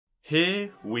Here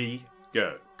we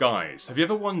go. Guys, have you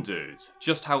ever wondered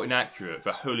just how inaccurate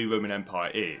the Holy Roman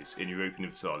Empire is in Europa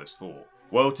Universalis 4?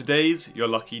 Well, today's your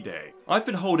lucky day. I've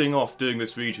been holding off doing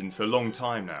this region for a long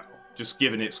time now, just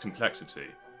given its complexity.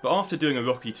 But after doing a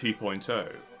Rocky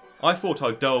 2.0, I thought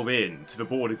I'd delve into the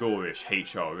Border Gore-ish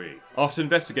HRE. After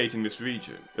investigating this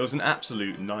region, it was an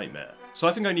absolute nightmare. So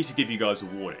I think I need to give you guys a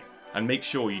warning, and make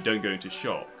sure you don't go into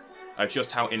shock at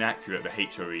just how inaccurate the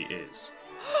HRE is.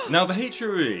 Now, the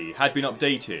HRE had been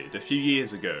updated a few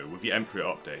years ago with the Emperor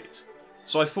update,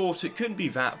 so I thought it couldn't be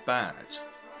that bad.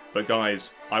 But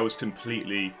guys, I was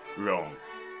completely wrong.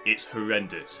 It's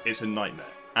horrendous, it's a nightmare,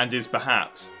 and is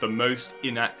perhaps the most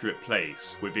inaccurate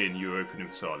place within Europa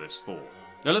Universalis 4.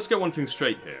 Now let's get one thing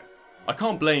straight here. I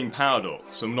can't blame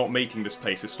Paradox for not making this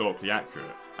place historically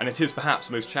accurate, and it is perhaps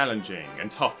the most challenging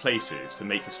and tough places to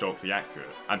make historically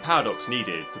accurate, and Paradox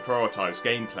needed to prioritise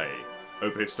gameplay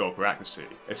over historical accuracy,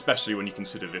 especially when you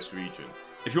consider this region.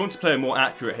 If you want to play a more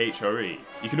accurate HRE,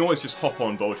 you can always just hop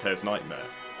on Voltaire's Nightmare,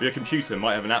 but your computer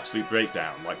might have an absolute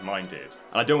breakdown like mine did,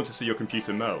 and I don't want to see your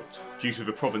computer melt due to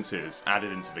the provinces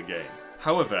added into the game.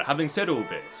 However, having said all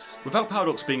this, without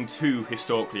Paradox being too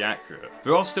historically accurate,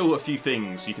 there are still a few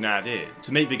things you can add in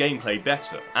to make the gameplay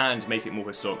better and make it more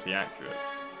historically accurate,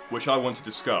 which I want to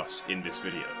discuss in this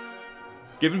video.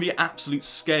 Given the absolute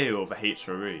scale of the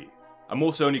HRE, I'm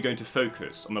also only going to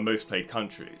focus on the most played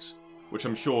countries, which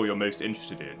I'm sure you're most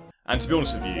interested in. And to be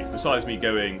honest with you, besides me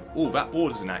going, oh, that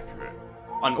border's inaccurate,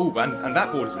 and oh, and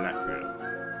that border's inaccurate,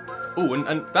 oh,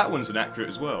 and that one's inaccurate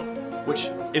as well,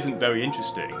 which isn't very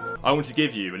interesting, I want to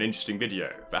give you an interesting video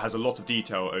that has a lot of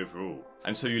detail overall,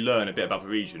 and so you learn a bit about the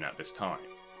region at this time.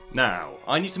 Now,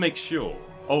 I need to make sure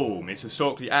Ulm is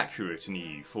historically accurate in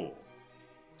EU4,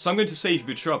 so I'm going to save you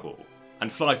the trouble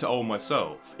and fly to Ulm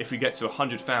myself if we get to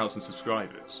 100,000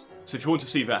 subscribers. So if you want to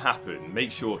see that happen,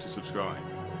 make sure to subscribe.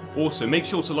 Also, make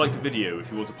sure to like the video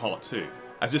if you want a part 2,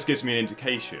 as this gives me an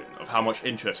indication of how much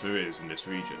interest there is in this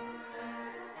region.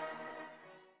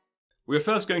 We are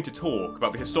first going to talk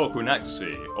about the historical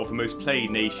inaccuracy of the most played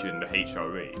nation, the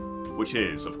HRE, which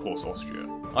is, of course, Austria.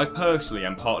 I personally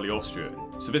am partly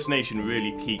Austrian, so this nation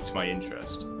really piqued my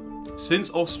interest. Since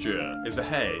Austria is the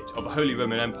head of the Holy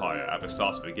Roman Empire at the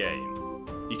start of the game,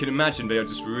 you can imagine they are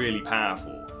just really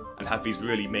powerful and have these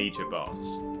really major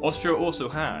buffs. Austria also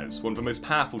has one of the most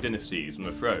powerful dynasties on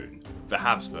the throne, the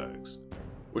Habsburgs,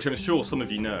 which I'm sure some of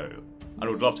you know and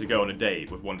would love to go on a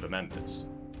date with one of the members.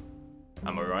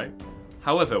 Am I right?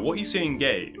 However, what you see in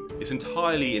game is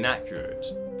entirely inaccurate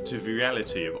to the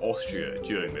reality of Austria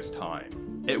during this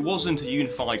time. It wasn't a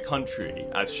unified country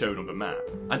as shown on the map,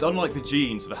 and unlike the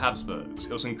genes of the Habsburgs,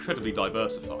 it was incredibly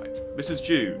diversified. This is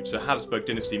due to a Habsburg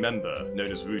dynasty member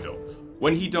known as Rudolf.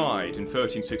 When he died in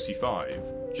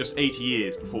 1365, just 80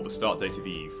 years before the start date of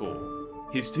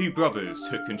EU4, his two brothers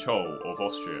took control of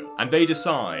Austria, and they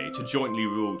decide to jointly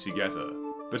rule together.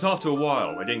 But after a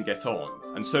while they didn't get on,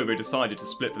 and so they decided to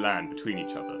split the land between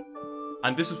each other.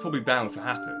 And this was probably bound to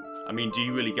happen. I mean, do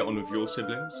you really get on with your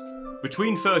siblings?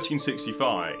 Between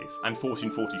 1365 and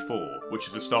 1444, which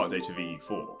is the start date of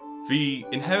EU4, the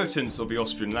inheritance of the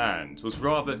Austrian land was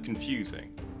rather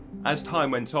confusing. As time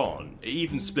went on, it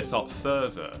even split up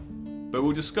further, but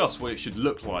we'll discuss what it should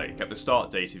look like at the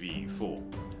start date of EU4.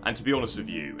 And to be honest with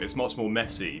you, it's much more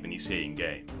messy than you see in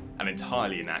game, and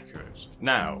entirely inaccurate.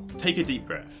 Now, take a deep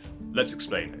breath, let's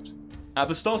explain it. At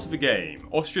the start of the game,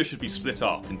 Austria should be split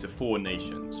up into 4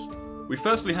 nations. We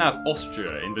firstly have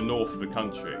Austria in the north of the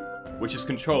country, which is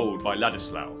controlled by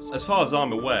Ladislaus. As far as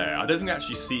I'm aware, I don't think I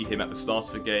actually see him at the start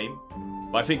of the game,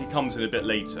 but I think he comes in a bit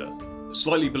later.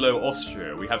 Slightly below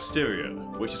Austria we have Styria,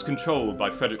 which is controlled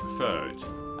by Frederick III,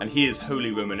 and he is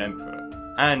Holy Roman Emperor,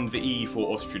 and the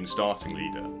EU4 Austrian starting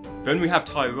leader. Then we have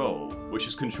Tyrol, which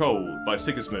is controlled by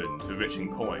Sigismund the Rich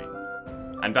in Coin,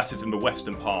 and that is in the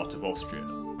western part of Austria.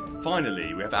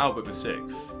 Finally, we have Albert VI,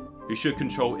 who should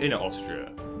control Inner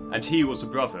Austria, and he was the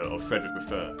brother of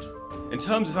Frederick III. In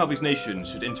terms of how these nations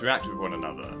should interact with one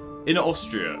another, Inner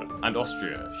Austria and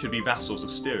Austria should be vassals of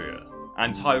Styria,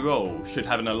 and Tyrol should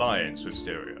have an alliance with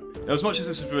Styria. Now, as much as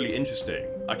this is really interesting,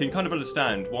 I can kind of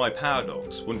understand why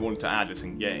Paradox wouldn't want to add this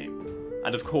in game.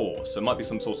 And of course, there might be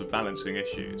some sort of balancing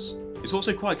issues. It's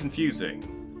also quite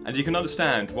confusing, and you can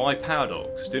understand why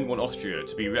Paradox didn't want Austria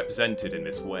to be represented in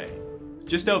this way.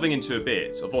 Just delving into a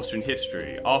bit of Austrian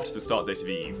history after the start date of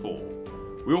EU4,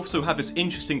 we also have this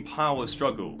interesting power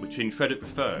struggle between Frederick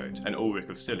III and Ulrich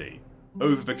of Scilly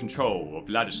over the control of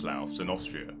Ladislaus and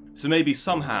Austria. So maybe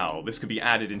somehow this could be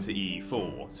added into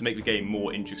EU4 to make the game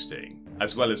more interesting,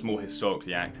 as well as more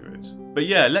historically accurate. But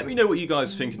yeah, let me know what you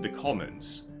guys think in the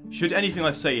comments. Should anything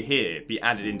I say here be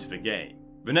added into the game?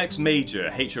 The The next major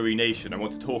HRE nation I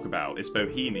want to talk about is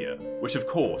Bohemia, which of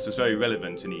course is very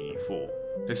relevant in EU4.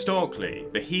 Historically,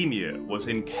 Bohemia was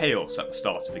in chaos at the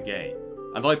start of the game,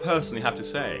 and I personally have to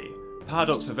say,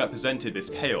 Paradox have represented this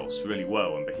chaos really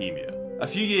well in Bohemia. A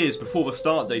few years before the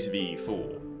start date of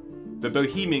EU4, the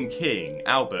Bohemian king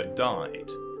Albert died,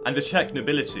 and the Czech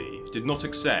nobility did not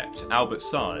accept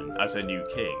Albert's son as their new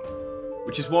king,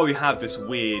 which is why we have this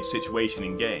weird situation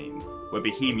in game where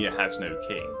Bohemia has no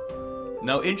king.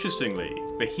 Now interestingly,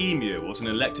 Bohemia was an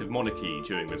elective monarchy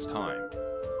during this time,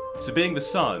 so being the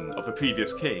son of the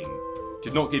previous king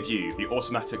did not give you the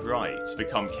automatic right to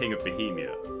become king of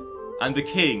Bohemia, and the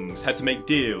kings had to make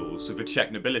deals with the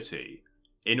Czech nobility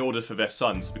in order for their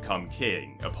son to become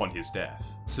king upon his death.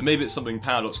 So maybe it's something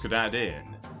Paradox could add in,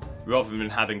 rather than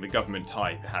having the government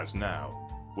type it has now,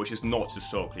 which is not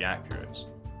historically accurate.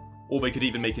 Or they could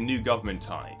even make a new government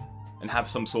type and have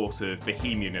some sort of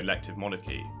Bohemian elective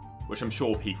monarchy, which I'm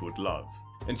sure people would love.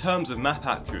 In terms of map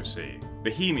accuracy,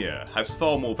 Bohemia has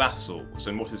far more vassals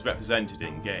than what is represented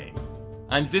in game.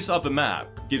 And this other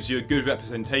map gives you a good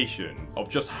representation of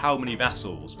just how many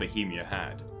vassals Bohemia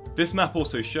had. This map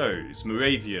also shows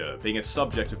Moravia being a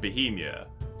subject of Bohemia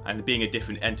and being a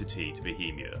different entity to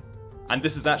Bohemia. And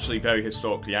this is actually very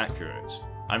historically accurate,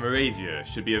 and Moravia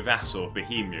should be a vassal of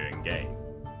Bohemia in game.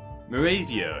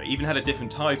 Moravia even had a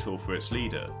different title for its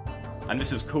leader, and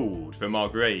this is called the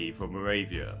Margrave of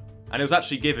Moravia, and it was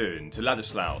actually given to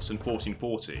Ladislaus in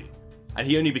 1440, and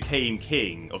he only became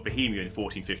king of Bohemia in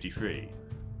 1453.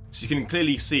 So you can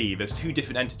clearly see there's two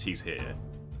different entities here,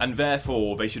 and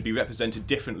therefore they should be represented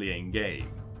differently in game.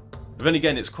 But then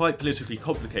again, it's quite politically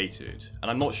complicated, and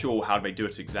I'm not sure how they do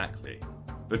it exactly.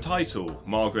 The title,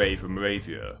 Margrave of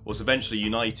Moravia, was eventually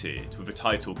united with the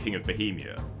title King of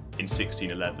Bohemia in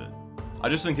 1611. I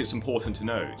just think it's important to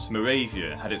note,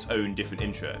 Moravia had its own different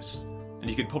interests, and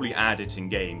you could probably add it in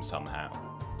game somehow.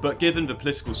 But given the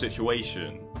political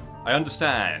situation, I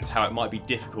understand how it might be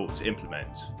difficult to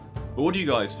implement. But what do you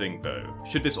guys think though?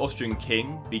 Should this Austrian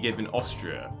king be given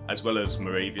Austria as well as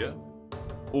Moravia?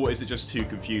 Or is it just too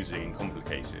confusing and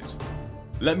complicated?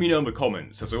 Let me know in the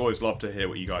comments, as I always love to hear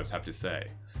what you guys have to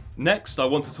say. Next, I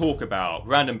want to talk about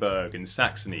Brandenburg and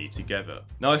Saxony together.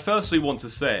 Now I firstly want to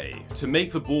say, to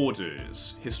make the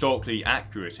borders historically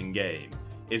accurate in game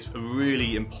is a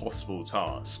really impossible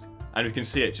task, and we can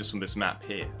see it just from this map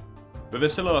here. But there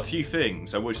still are a few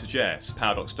things I would suggest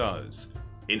Paradox does,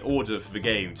 in order for the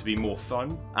game to be more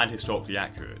fun and historically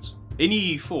accurate. In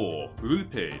EU4,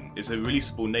 Rupin is a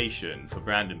releasable nation for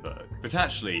Brandenburg, but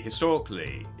actually,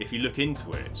 historically, if you look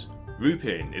into it,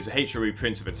 Rupin is a HRE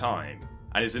prince of a time,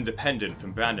 and is independent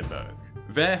from Brandenburg.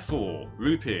 Therefore,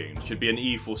 Rupin should be an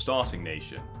EU4 starting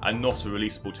nation, and not a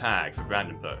releasable tag for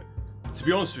Brandenburg. To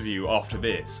be honest with you, after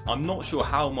this, I'm not sure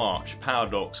how much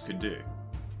Paradox could do.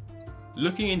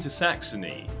 Looking into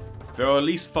Saxony, there are at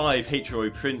least 5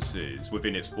 HRE princes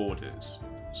within its borders,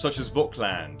 such as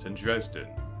Vogtland and Dresden.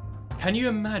 Can you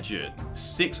imagine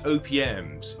 6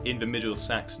 OPMs in the middle of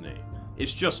Saxony?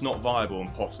 It's just not viable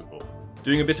and possible.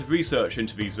 Doing a bit of research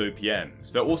into these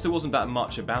OPMs, there also wasn't that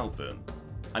much about them,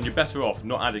 and you're better off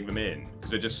not adding them in because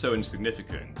they're just so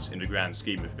insignificant in the grand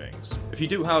scheme of things. If you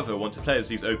do however want to play as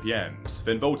these OPMs,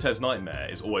 then Voltaire's Nightmare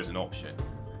is always an option.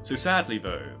 So sadly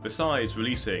though, besides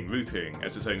releasing Rupin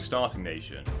as its own starting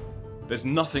nation, there's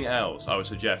nothing else I would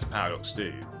suggest Paradox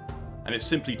do, and it's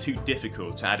simply too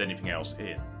difficult to add anything else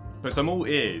in. But I'm all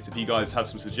ears if you guys have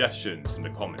some suggestions in the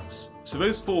comments. So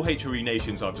those 4 HRE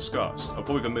nations I've discussed are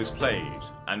probably the most played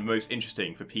and most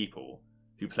interesting for people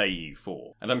who play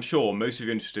EU4. And I'm sure most of you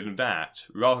are interested in that,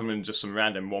 rather than just some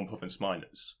random one province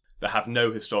minors that have no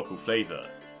historical flavour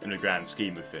in the grand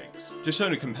scheme of things. Just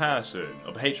showing a comparison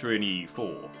of a HRE in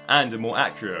EU4 and a more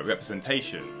accurate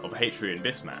representation of a HRE in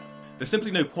this map. There's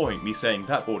simply no point me saying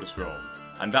that border's wrong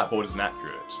and that border's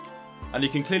inaccurate. And you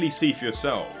can clearly see for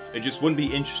yourself, it just wouldn't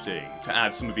be interesting to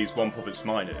add some of these one province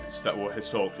minors that were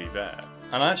historically there.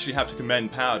 And I actually have to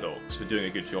commend Paradox for doing a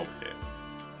good job here.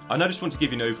 And I just want to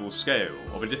give you an overall scale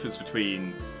of the difference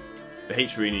between the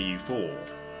HRE in EU4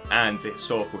 and the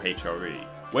historical HRE.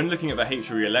 When looking at the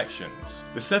HRE elections,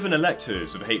 the 7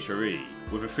 electors of the HRE,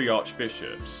 with the 3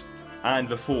 archbishops, and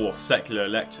the 4 secular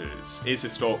electors is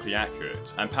historically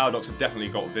accurate, and Paradox have definitely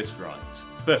got this right.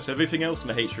 But everything else in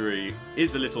the HRE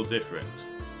is a little different.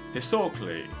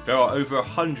 Historically, there are over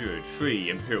 100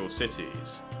 free imperial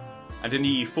cities, and in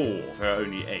EU4 there are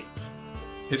only 8.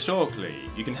 Historically,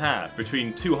 you can have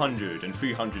between 200 and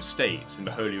 300 states in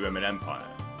the Holy Roman Empire,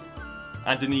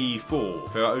 and in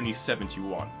EU4 there are only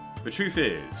 71. The truth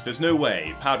is, there's no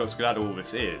way Paradox could add all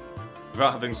this in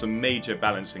without having some major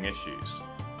balancing issues.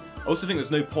 I also think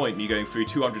there's no point me going through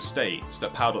 200 states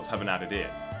that paradox haven't added in.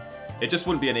 It just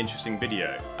wouldn't be an interesting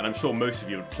video, and I'm sure most of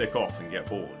you would click off and get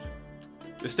bored.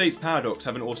 The states paradox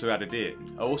haven't also added in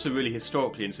are also really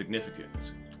historically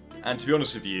insignificant. And to be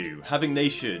honest with you, having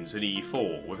nations in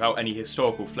EU4 without any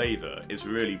historical flavour is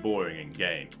really boring in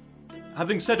game.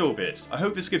 Having said all this, I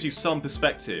hope this gives you some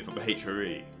perspective of the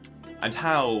HRE, and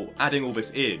how adding all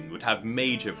this in would have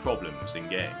major problems in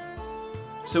game.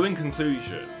 So in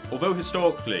conclusion, although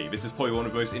historically this is probably one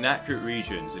of the most inaccurate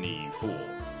regions in EU4,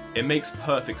 it makes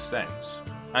perfect sense.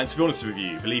 And to be honest with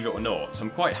you, believe it or not,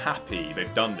 I'm quite happy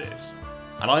they've done this.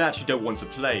 And I actually don't want to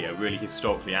play a really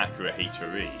historically accurate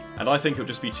HRE, and I think it'll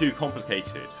just be too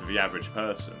complicated for the average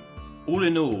person. All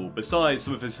in all, besides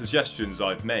some of the suggestions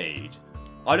I've made,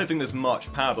 I don't think there's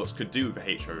much Paradox could do with the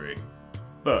HRE,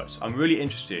 but I'm really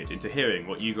interested into hearing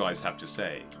what you guys have to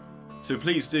say. So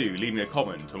please do leave me a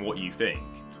comment on what you think,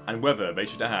 and whether they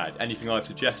should add anything I've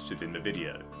suggested in the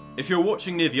video. If you're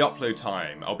watching near the upload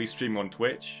time, I'll be streaming on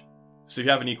Twitch, so if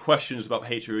you have any questions about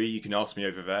the HRE you can ask me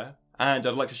over there. And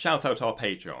I'd like to shout out our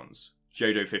patrons,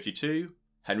 Jodo52,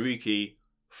 Henriki,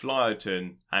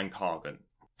 Flyerton and Kargon.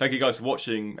 Thank you guys for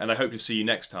watching, and I hope to see you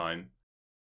next time.